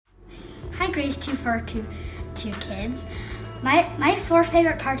Grace 242 kids. My 4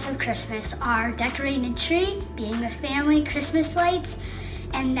 favorite parts of Christmas are decorating a tree, being with family, Christmas lights,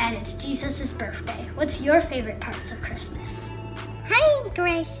 and that it's Jesus' birthday. What's your favorite parts of Christmas? Hi,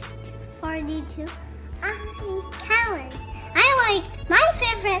 Grace 42. I'm Callan. My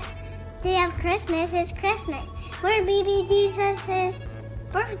favorite day of Christmas is Christmas, where baby Jesus'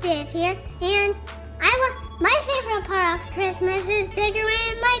 birthday is here, and my favorite part of Christmas is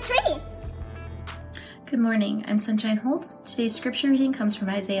decorating my tree. Good morning, I'm Sunshine Holtz. Today's scripture reading comes from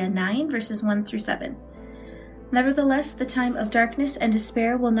Isaiah 9, verses 1 through 7. Nevertheless, the time of darkness and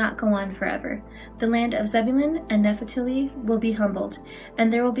despair will not go on forever. The land of Zebulun and Naphtali will be humbled,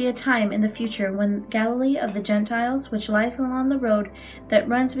 and there will be a time in the future when Galilee of the Gentiles, which lies along the road that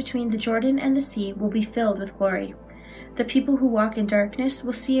runs between the Jordan and the sea, will be filled with glory. The people who walk in darkness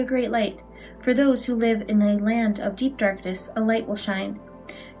will see a great light. For those who live in a land of deep darkness, a light will shine.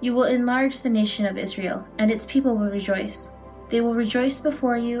 You will enlarge the nation of Israel, and its people will rejoice. They will rejoice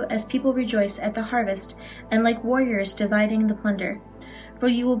before you as people rejoice at the harvest, and like warriors dividing the plunder. For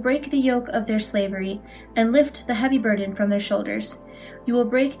you will break the yoke of their slavery, and lift the heavy burden from their shoulders. You will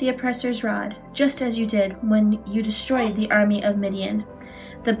break the oppressor's rod, just as you did when you destroyed the army of Midian.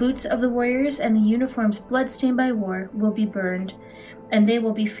 The boots of the warriors and the uniforms blood-stained by war will be burned, and they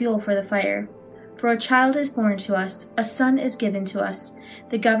will be fuel for the fire. For a child is born to us, a son is given to us.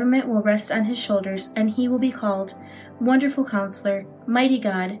 The government will rest on his shoulders, and he will be called Wonderful Counselor, Mighty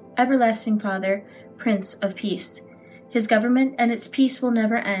God, Everlasting Father, Prince of Peace. His government and its peace will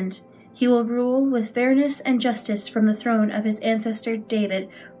never end. He will rule with fairness and justice from the throne of his ancestor David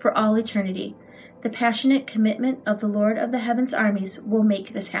for all eternity. The passionate commitment of the Lord of the Heavens' armies will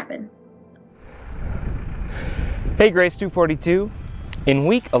make this happen. Hey, Grace 242. In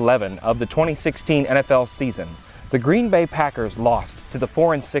Week 11 of the 2016 NFL season, the Green Bay Packers lost to the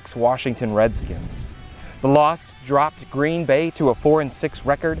 4-6 Washington Redskins. The loss dropped Green Bay to a 4-6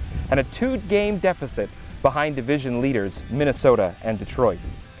 record and a 2-game deficit behind division leaders Minnesota and Detroit.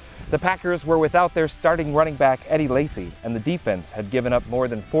 The Packers were without their starting running back Eddie Lacy, and the defense had given up more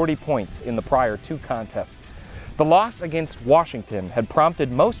than 40 points in the prior 2 contests. The loss against Washington had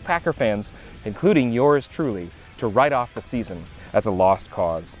prompted most Packer fans, including yours truly, to write off the season as a lost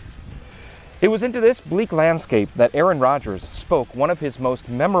cause. It was into this bleak landscape that Aaron Rodgers spoke one of his most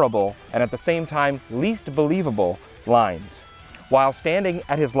memorable and at the same time least believable lines. While standing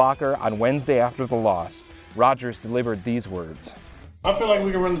at his locker on Wednesday after the loss, Rodgers delivered these words. I feel like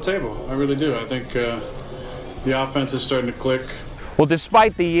we can run the table. I really do. I think the offense is starting to click. Well,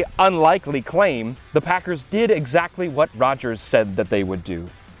 despite the unlikely claim, the Packers did exactly what Rodgers said that they would do.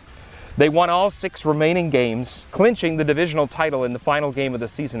 They won all 6 remaining games, clinching the divisional title in the final game of the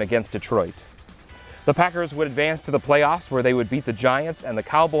season against Detroit. The Packers would advance to the playoffs where they would beat the Giants and the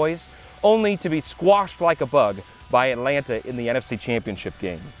Cowboys, only to be squashed like a bug by Atlanta in the NFC Championship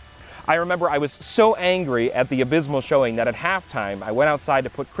game. I remember I was so angry at the abysmal showing that at halftime I went outside to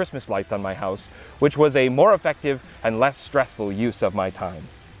put Christmas lights on my house, which was a more effective and less stressful use of my time.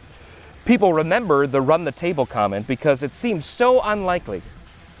 People remember the run the table comment because it seemed so unlikely.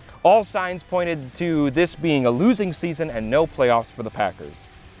 All signs pointed to this being a losing season and no playoffs for the Packers.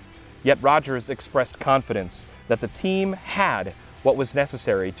 Yet Rodgers expressed confidence that the team had what was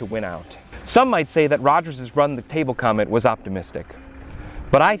necessary to win out. Some might say that Rodgers' run the table comment was optimistic,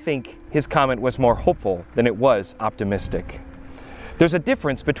 but I think his comment was more hopeful than it was optimistic. There's a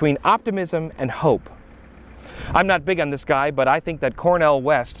difference between optimism and hope. I'm not big on this guy, but I think that Cornel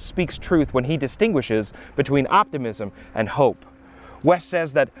West speaks truth when he distinguishes between optimism and hope. West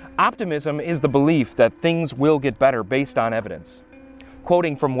says that optimism is the belief that things will get better based on evidence.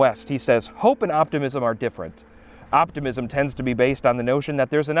 Quoting from West, he says, hope and optimism are different. Optimism tends to be based on the notion that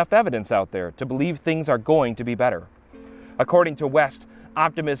there's enough evidence out there to believe things are going to be better. According to West,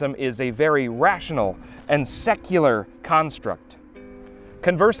 optimism is a very rational and secular construct.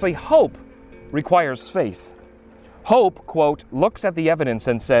 Conversely, hope requires faith. Hope, quote, looks at the evidence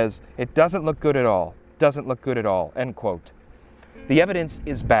and says, it doesn't look good at all, end quote. The evidence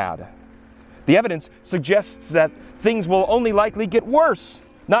is bad. The evidence suggests that things will only likely get worse,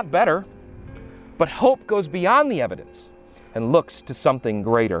 not better. But hope goes beyond the evidence and looks to something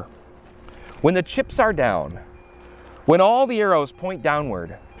greater. When the chips are down, when all the arrows point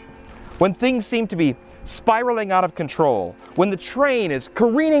downward, when things seem to be spiraling out of control, when the train is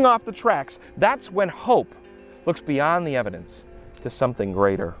careening off the tracks, that's when hope looks beyond the evidence to something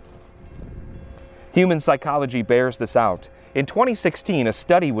greater. Human psychology bears this out. In 2016, a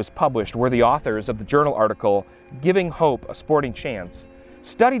study was published where the authors of the journal article, Giving Hope a Sporting Chance,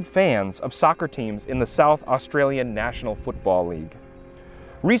 studied fans of soccer teams in the South Australian National Football League.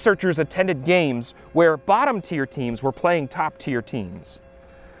 Researchers attended games where bottom-tier teams were playing top-tier teams.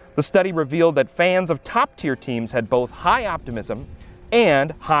 The study revealed that fans of top-tier teams had both high optimism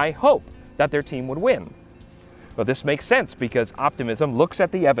and high hope that their team would win. Well, this makes sense because optimism looks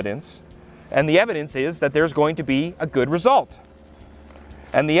at the evidence, and the evidence is that there's going to be a good result.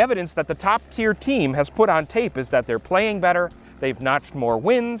 And the evidence that the top-tier team has put on tape is that they're playing better, they've notched more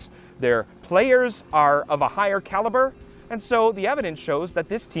wins, their players are of a higher caliber, and so the evidence shows that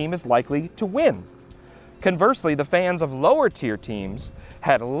this team is likely to win. Conversely, the fans of lower-tier teams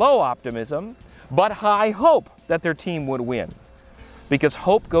had low optimism, but high hope that their team would win, because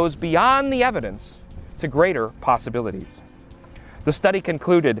hope goes beyond the evidence to greater possibilities. The study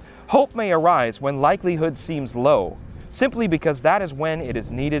concluded, hope may arise when likelihood seems low, simply because that is when it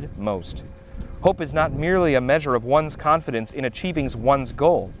is needed most. Hope is not merely a measure of one's confidence in achieving one's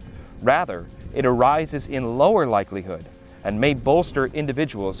goal. Rather, it arises in lower likelihood and may bolster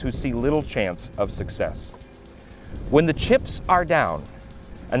individuals who see little chance of success. When the chips are down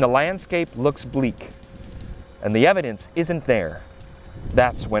and the landscape looks bleak and the evidence isn't there,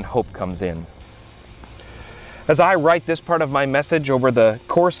 that's when hope comes in. As I write this part of my message over the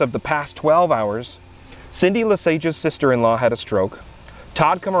course of the past 12 hours, Cindy Lesage's sister-in-law had a stroke.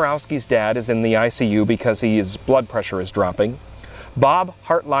 Todd Komorowski's dad is in the ICU because his blood pressure is dropping. Bob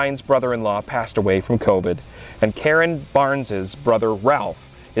Hartline's brother-in-law passed away from COVID, and Karen Barnes's brother Ralph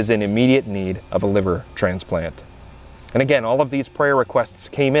is in immediate need of a liver transplant. And again, all of these prayer requests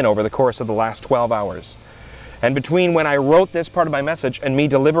came in over the course of the last 12 hours. And between when I wrote this part of my message and me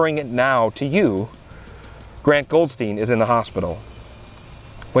delivering it now to you, Grant Goldstein is in the hospital.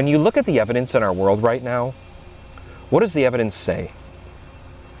 When you look at the evidence in our world right now, what does the evidence say?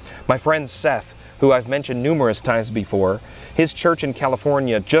 My friend Seth, who I've mentioned numerous times before, his church in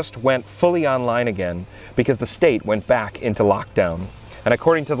California just went fully online again because the state went back into lockdown. And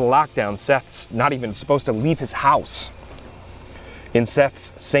according to the lockdown, Seth's not even supposed to leave his house. In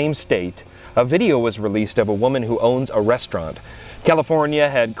Seth's same state, a video was released of a woman who owns a restaurant. California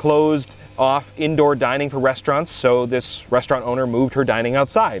had closed off indoor dining for restaurants, so this restaurant owner moved her dining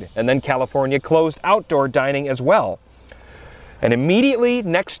outside. And then California closed outdoor dining as well. And immediately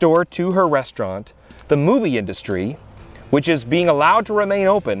next door to her restaurant, the movie industry, which is being allowed to remain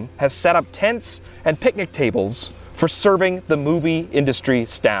open, has set up tents and picnic tables for serving the movie industry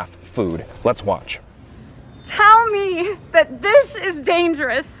staff food. Let's watch. Tell me that this is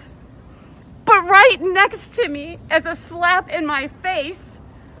dangerous, but right next to me as a slap in my face,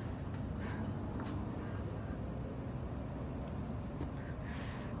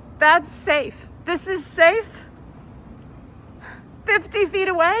 that's safe. This is safe. 50 feet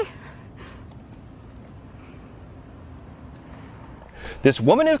away. This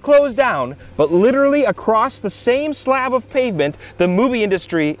woman is closed down, but literally across the same slab of pavement, the movie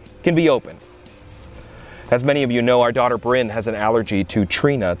industry can be open. As many of you know, our daughter Bryn has an allergy to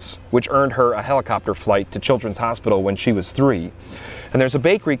tree nuts, which earned her a helicopter flight to Children's Hospital when she was 3. And there's a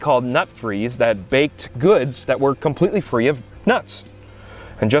bakery called Nut Freeze that baked goods that were completely free of nuts.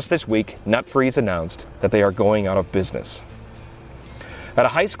 And just this week, Nut Freeze announced that they are going out of business. At a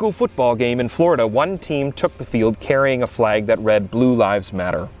high school football game in Florida, one team took the field carrying a flag that read Blue Lives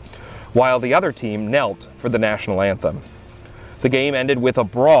Matter, while the other team knelt for the national anthem. The game ended with a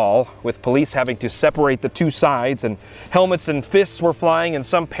brawl, with police having to separate the two sides, and helmets and fists were flying, and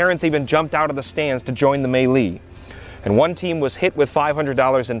some parents even jumped out of the stands to join the melee. And one team was hit with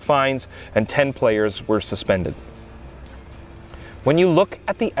 $500 in fines, and 10 players were suspended. When you look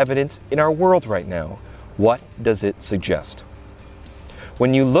at the evidence in our world right now, what does it suggest?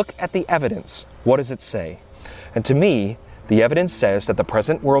 When you look at the evidence, what does it say? And to me, the evidence says that the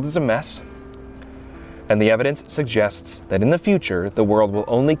present world is a mess, and the evidence suggests that in the future, the world will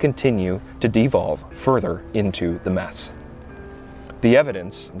only continue to devolve further into the mess. The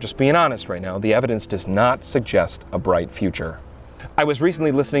evidence, I'm just being honest right now, the evidence does not suggest a bright future. I was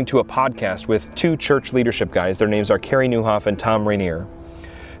recently listening to a podcast with two church leadership guys. Their names are Carey Nieuwhof and Tom Rainier.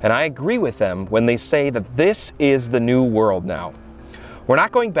 And I agree with them when they say that this is the new world now. We're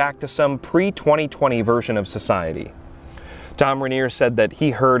not going back to some pre-2020 version of society. Tom Rainier said that he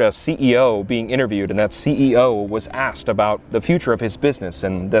heard a CEO being interviewed, and that CEO was asked about the future of his business.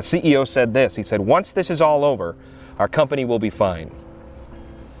 And the CEO said this, he said, "Once this is all over, our company will be fine."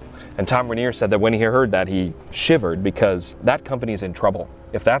 And Tom Rainier said that when he heard that, he shivered because that company is in trouble.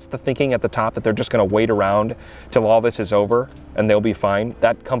 If that's the thinking at the top, that they're just going to wait around till all this is over and they'll be fine,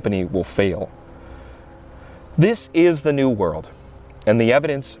 that company will fail. This is the new world, and the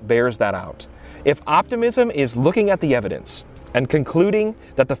evidence bears that out. If optimism is looking at the evidence and concluding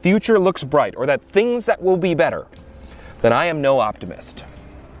that the future looks bright or that things that will be better, then I am no optimist.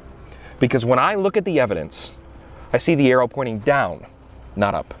 Because when I look at the evidence, I see the arrow pointing down,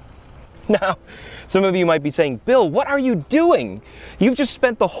 not up. Now, some of you might be saying, Bill, what are you doing? You've just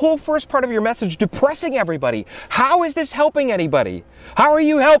spent the whole first part of your message depressing everybody. How is this helping anybody? How are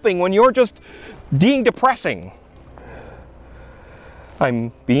you helping when you're just being depressing?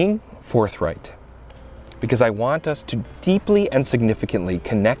 I'm being forthright because I want us to deeply and significantly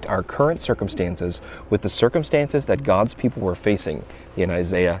connect our current circumstances with the circumstances that God's people were facing in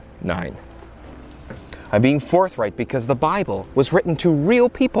Isaiah 9. I'm being forthright because the Bible was written to real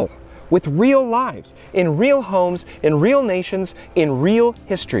people with real lives, in real homes, in real nations, in real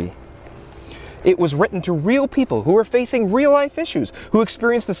history. It was written to real people who are facing real life issues, who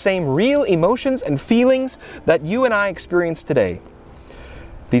experience the same real emotions and feelings that you and I experience today.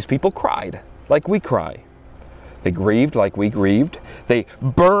 These people cried like we cry. They grieved like we grieved. They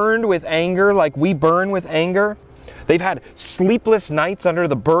burned with anger like we burn with anger. They've had sleepless nights under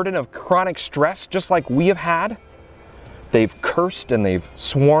the burden of chronic stress just like we have had. They've cursed and they've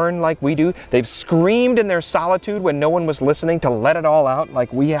sworn like we do. They've screamed in their solitude when no one was listening to let it all out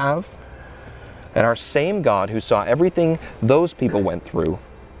like we have. And our same God who saw everything those people went through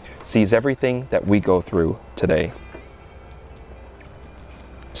sees everything that we go through today.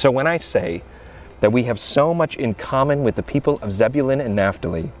 So when I say that we have so much in common with the people of Zebulun and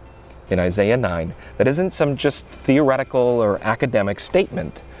Naphtali in Isaiah 9, that isn't some just theoretical or academic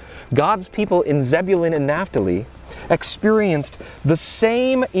statement. God's people in Zebulun and Naphtali experienced the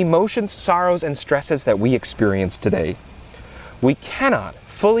same emotions, sorrows, and stresses that we experience today. We cannot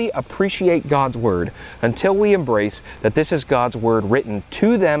fully appreciate God's word until we embrace that this is God's word written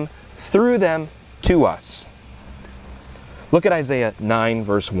to them, through them, to us. Look at Isaiah 9,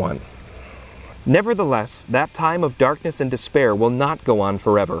 verse 1. Nevertheless, that time of darkness and despair will not go on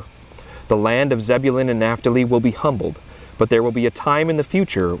forever. The land of Zebulun and Naphtali will be humbled, but there will be a time in the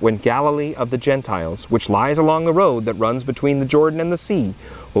future when Galilee of the Gentiles, which lies along the road that runs between the Jordan and the sea,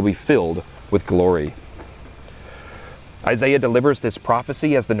 will be filled with glory. Isaiah delivers this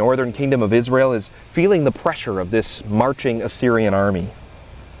prophecy as the northern kingdom of Israel is feeling the pressure of this marching Assyrian army.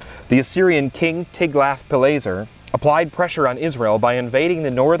 The Assyrian king Tiglath-Pileser applied pressure on Israel by invading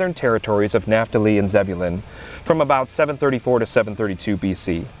the northern territories of Naphtali and Zebulun from about 734 to 732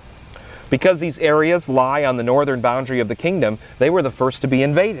 BC. Because these areas lie on the northern boundary of the kingdom, they were the first to be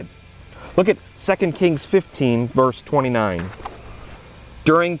invaded. Look at 2 Kings 15, verse 29.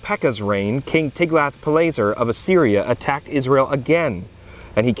 During Pekah's reign, King Tiglath-Pileser of Assyria attacked Israel again,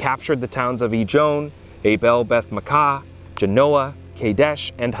 and he captured the towns of Ijon, Abel-Beth-Makkah, Genoa,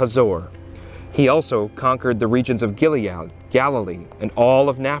 Kadesh, and Hazor. He also conquered the regions of Gilead, Galilee, and all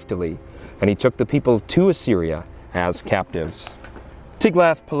of Naphtali, and he took the people to Assyria as captives.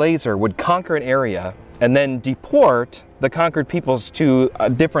 Tiglath-Pileser would conquer an area and then deport the conquered peoples to a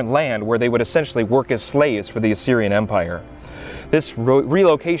different land where they would essentially work as slaves for the Assyrian Empire. This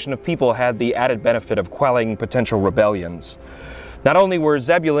relocation of people had the added benefit of quelling potential rebellions. Not only were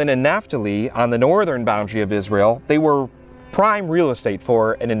Zebulun and Naphtali on the northern boundary of Israel, they were prime real estate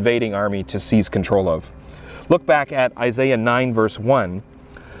for an invading army to seize control of. Look back at Isaiah 9, verse 1.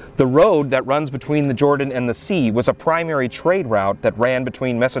 The road that runs between the Jordan and the sea was a primary trade route that ran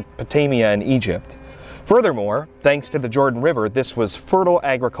between Mesopotamia and Egypt. Furthermore, thanks to the Jordan River, this was fertile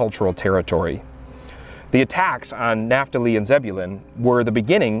agricultural territory. The attacks on Naphtali and Zebulun were the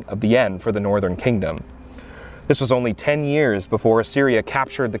beginning of the end for the northern kingdom. This was only 10 years before Assyria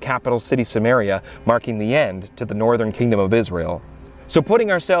captured the capital city Samaria, marking the end to the northern kingdom of Israel. So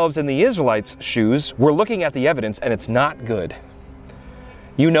putting ourselves in the Israelites' shoes, we're looking at the evidence and it's not good.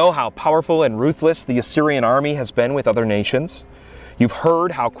 You know how powerful and ruthless the Assyrian army has been with other nations. You've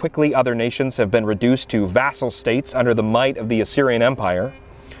heard how quickly other nations have been reduced to vassal states under the might of the Assyrian Empire.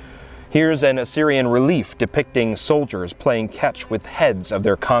 Here's an Assyrian relief depicting soldiers playing catch with heads of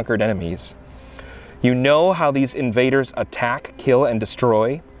their conquered enemies. You know how these invaders attack, kill, and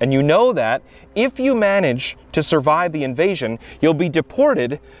destroy, and you know that if you manage to survive the invasion, you'll be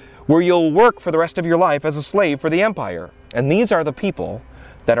deported where you'll work for the rest of your life as a slave for the empire. And these are the people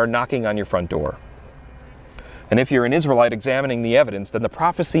that are knocking on your front door. And if you're an Israelite examining the evidence, then the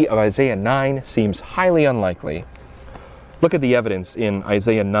prophecy of Isaiah 9 seems highly unlikely. Look at the evidence in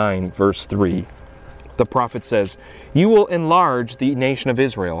Isaiah 9, verse 3. The prophet says, "You will enlarge the nation of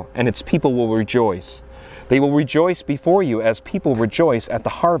Israel, and its people will rejoice. They will rejoice before you as people rejoice at the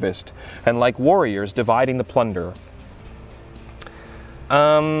harvest, and like warriors dividing the plunder."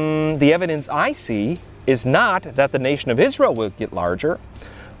 The evidence I see is not that the nation of Israel will get larger,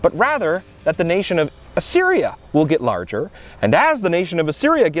 but rather that the nation of Assyria will get larger, and as the nation of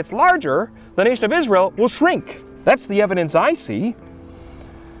Assyria gets larger, the nation of Israel will shrink. That's the evidence I see.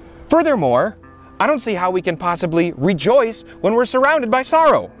 Furthermore, I don't see how we can possibly rejoice when we're surrounded by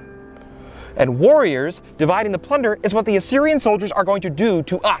sorrow. And warriors dividing the plunder is what the Assyrian soldiers are going to do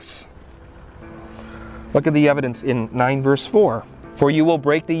to us. Look at the evidence in 9 verse 4. For you will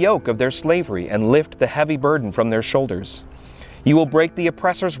break the yoke of their slavery and lift the heavy burden from their shoulders. You will break the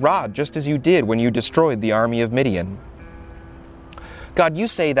oppressor's rod just as you did when you destroyed the army of Midian. God, you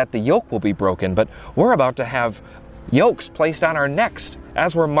say that the yoke will be broken, but we're about to have yokes placed on our necks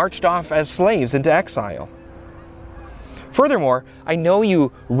as we're marched off as slaves into exile. Furthermore, I know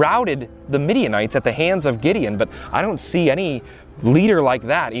you routed the Midianites at the hands of Gideon, but I don't see any leader like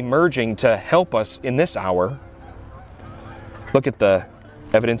that emerging to help us in this hour. Look at the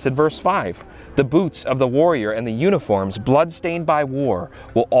evidence in verse 5. The boots of the warrior and the uniforms, blood-stained by war,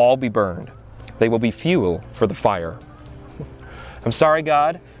 will all be burned. They will be fuel for the fire. I'm sorry,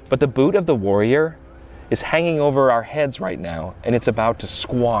 God, but the boot of the warrior is hanging over our heads right now, and it's about to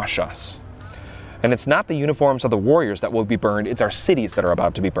squash us. And it's not the uniforms of the warriors that will be burned, it's our cities that are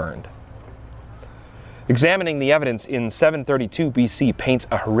about to be burned. Examining the evidence in 732 BC paints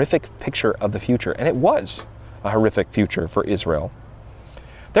a horrific picture of the future, and it was a horrific future for Israel.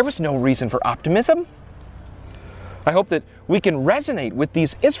 There was no reason for optimism. I hope that we can resonate with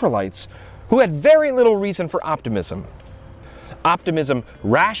these Israelites who had very little reason for optimism. Optimism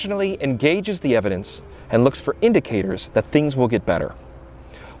rationally engages the evidence and looks for indicators that things will get better.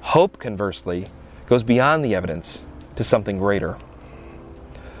 Hope, conversely, goes beyond the evidence to something greater.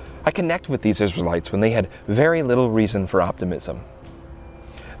 I connect with these Israelites when they had very little reason for optimism.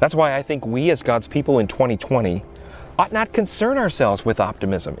 That's why I think we as God's people in 2020 ought not concern ourselves with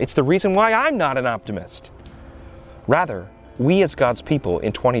optimism. It's the reason why I'm not an optimist. Rather, we as God's people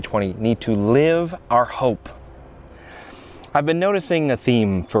in 2020 need to live our hope. I've been noticing a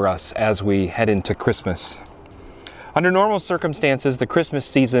theme for us as we head into Christmas. Under normal circumstances, the Christmas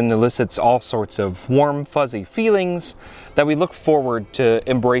season elicits all sorts of warm, fuzzy feelings that we look forward to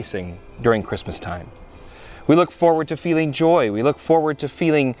embracing during Christmas time. We look forward to feeling joy. We look forward to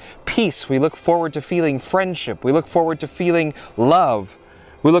feeling peace. We look forward to feeling friendship. We look forward to feeling love.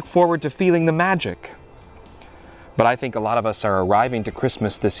 We look forward to feeling the magic. But I think a lot of us are arriving to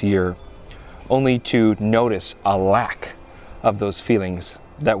Christmas this year only to notice a lack of those feelings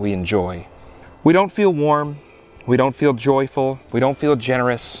that we enjoy. We don't feel warm. We don't feel joyful. We don't feel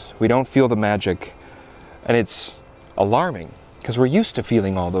generous. We don't feel the magic. And it's alarming because we're used to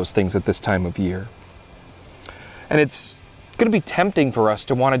feeling all those things at this time of year. And it's going to be tempting for us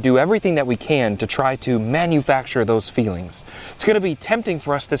to want to do everything that we can to try to manufacture those feelings. It's going to be tempting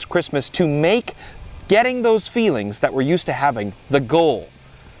for us this Christmas to make getting those feelings that we're used to having the goal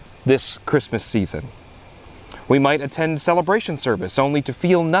this Christmas season. We might attend celebration service only to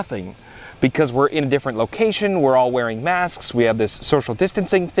feel nothing because we're in a different location, we're all wearing masks, we have this social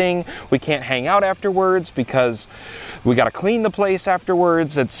distancing thing, we can't hang out afterwards because we got to clean the place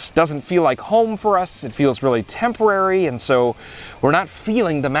afterwards. It doesn't feel like home for us, it feels really temporary, and so we're not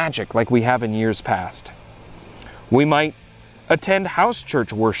feeling the magic like we have in years past. We might attend house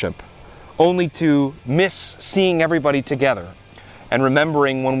church worship only to miss seeing everybody together and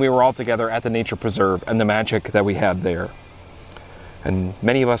remembering when we were all together at the nature preserve and the magic that we had there. And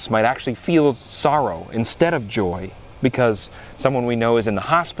many of us might actually feel sorrow instead of joy because someone we know is in the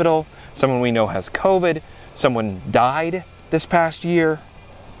hospital, someone we know has COVID, someone died this past year.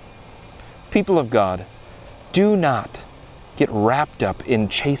 People of God, do not get wrapped up in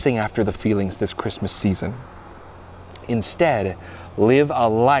chasing after the feelings this Christmas season. Instead, live a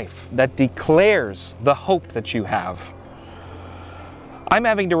life that declares the hope that you have. I'm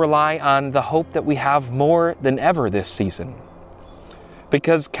having to rely on the hope that we have more than ever this season.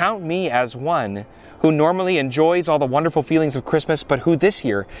 Because count me as one who normally enjoys all the wonderful feelings of Christmas, but who this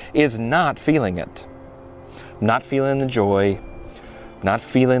year is not feeling it. Not feeling the joy, not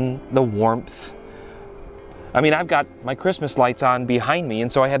feeling the warmth. I mean, I've got my Christmas lights on behind me,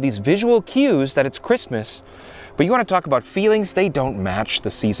 and so I have these visual cues that it's Christmas. But you want to talk about feelings? They don't match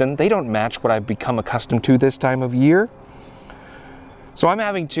the season. They don't match what I've become accustomed to this time of year. So I'm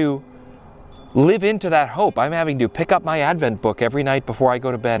having to live into that hope. I'm having to pick up my Advent book every night before I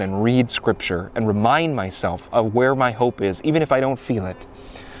go to bed and read Scripture and remind myself of where my hope is, even if I don't feel it.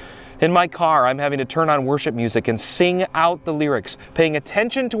 In my car, I'm having to turn on worship music and sing out the lyrics, paying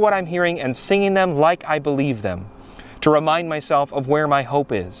attention to what I'm hearing and singing them like I believe them, to remind myself of where my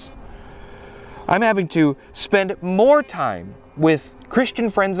hope is. I'm having to spend more time with Christian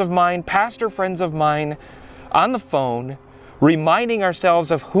friends of mine, pastor friends of mine, on the phone, reminding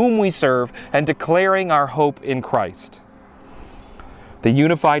ourselves of whom we serve and declaring our hope in Christ. The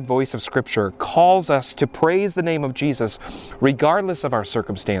unified voice of Scripture calls us to praise the name of Jesus regardless of our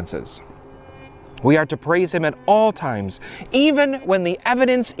circumstances. We are to praise Him at all times, even when the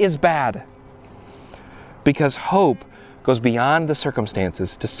evidence is bad, because hope goes beyond the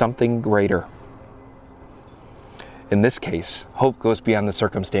circumstances to something greater. In this case, hope goes beyond the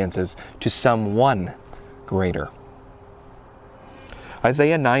circumstances to someone greater.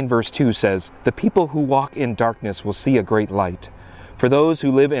 Isaiah 9 verse 2 says, "The people who walk in darkness will see a great light. For those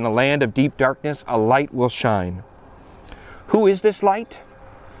who live in a land of deep darkness, a light will shine." Who is this light?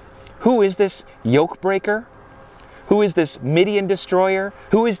 Who is this yoke breaker? Who is this Midian destroyer?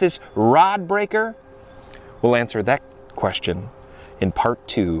 Who is this rod breaker? We'll answer that question in part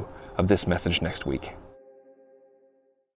 2 of this message next week.